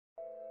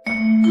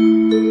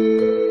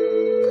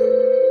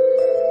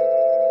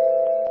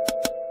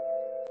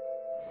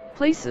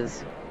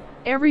places.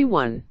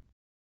 Everyone.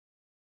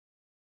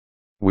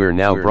 We're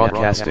now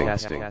broadcasting.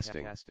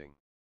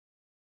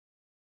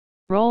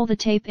 Roll the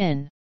tape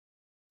in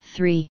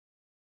 3,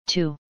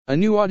 2. A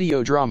new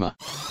audio drama.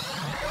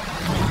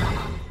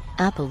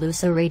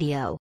 Appaloosa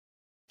Radio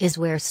is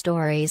where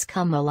stories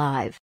come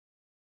alive.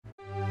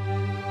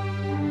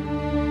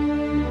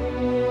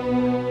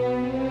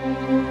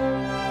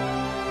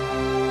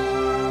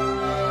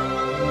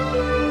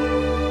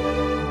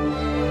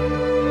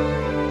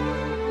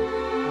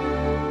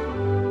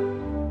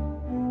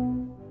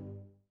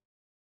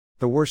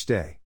 The Worst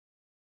Day.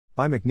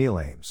 By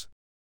McNeil Aimmes.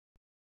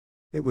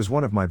 It was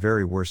one of my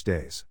very worst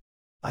days.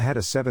 I had a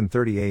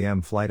 7:30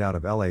 a.m. flight out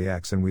of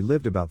LAX and we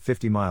lived about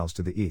 50 miles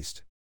to the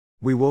east.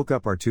 We woke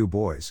up our two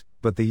boys,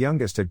 but the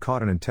youngest had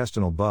caught an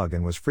intestinal bug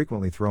and was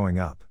frequently throwing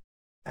up.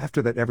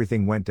 After that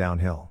everything went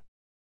downhill.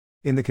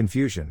 In the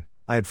confusion,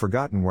 I had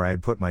forgotten where I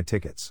had put my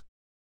tickets.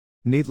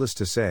 Needless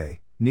to say,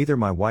 neither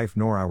my wife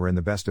nor I were in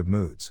the best of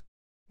moods.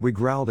 We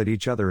growled at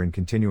each other in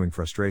continuing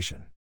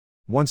frustration.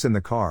 Once in the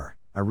car,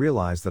 I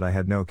realized that I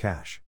had no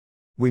cash.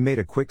 We made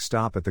a quick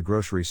stop at the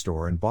grocery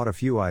store and bought a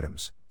few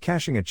items,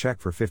 cashing a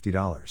check for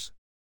 $50.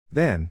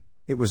 Then,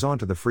 it was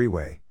onto the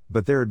freeway,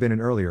 but there had been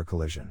an earlier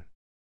collision.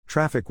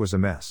 Traffic was a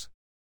mess.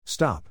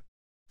 Stop.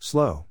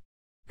 Slow.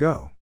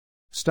 Go.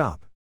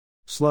 Stop.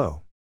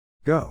 Slow.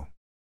 Go.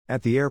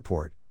 At the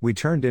airport, we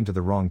turned into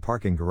the wrong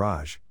parking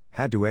garage,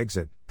 had to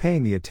exit,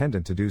 paying the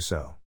attendant to do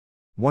so.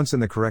 Once in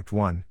the correct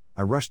one,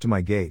 I rushed to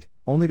my gate,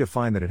 only to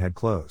find that it had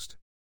closed.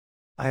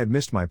 I had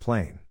missed my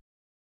plane.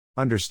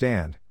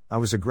 Understand, I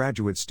was a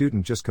graduate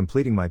student just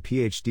completing my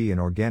PhD in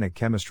organic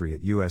chemistry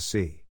at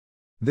USC.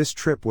 This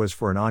trip was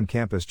for an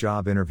on-campus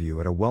job interview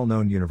at a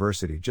well-known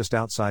university just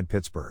outside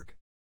Pittsburgh.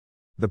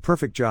 The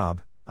perfect job,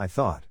 I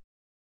thought.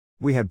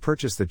 We had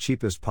purchased the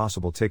cheapest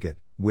possible ticket,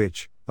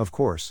 which, of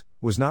course,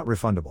 was not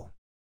refundable.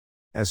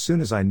 As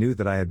soon as I knew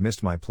that I had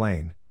missed my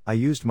plane, I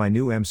used my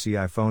new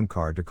MCI phone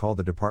card to call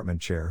the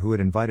department chair who had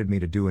invited me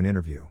to do an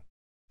interview.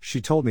 She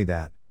told me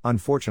that,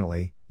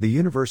 unfortunately, the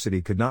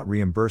university could not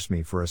reimburse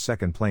me for a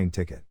second plane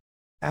ticket.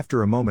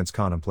 After a moment's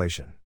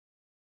contemplation,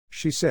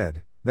 she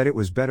said that it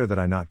was better that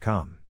I not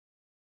come.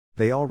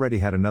 They already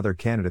had another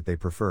candidate they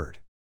preferred.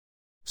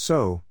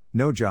 So,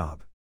 no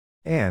job.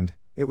 And,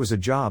 it was a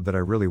job that I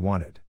really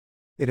wanted.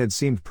 It had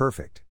seemed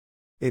perfect.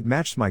 It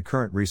matched my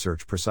current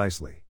research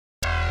precisely.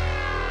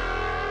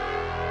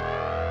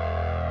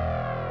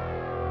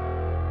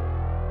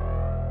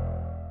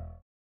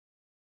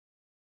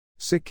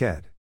 Sick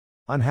kid.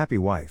 Unhappy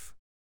wife.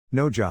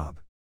 No job.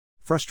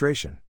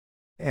 Frustration.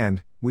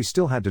 And, we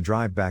still had to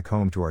drive back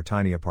home to our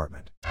tiny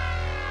apartment.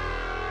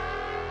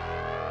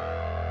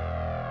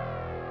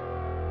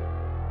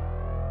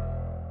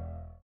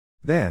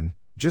 Then,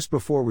 just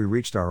before we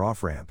reached our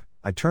off-ramp,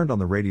 I turned on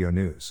the radio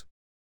news.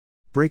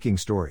 Breaking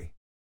story.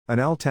 An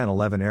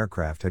L-1011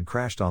 aircraft had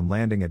crashed on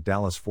landing at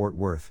Dallas-Fort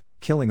Worth,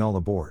 killing all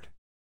aboard.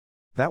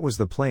 That was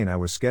the plane I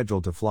was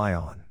scheduled to fly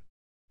on.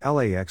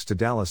 LAX to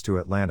Dallas to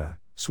Atlanta,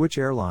 switch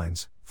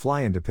airlines,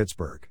 fly into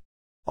Pittsburgh.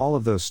 All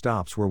of those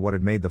stops were what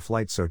had made the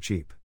flight so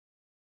cheap.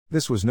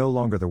 This was no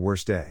longer the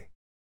worst day.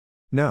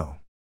 No.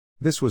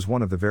 This was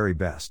one of the very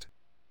best.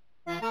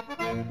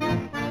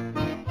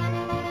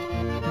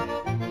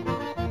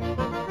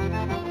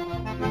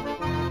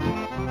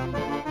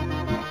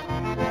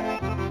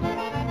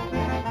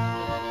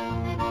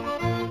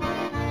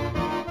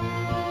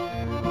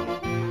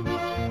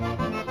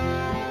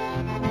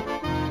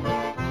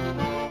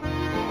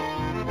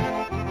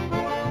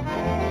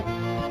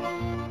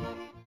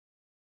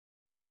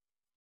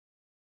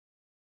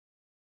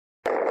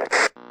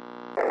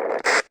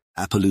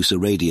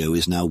 Appaloosa Radio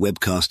is now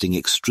webcasting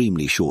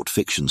extremely short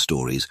fiction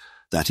stories,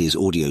 that is,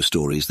 audio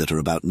stories that are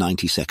about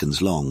 90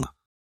 seconds long.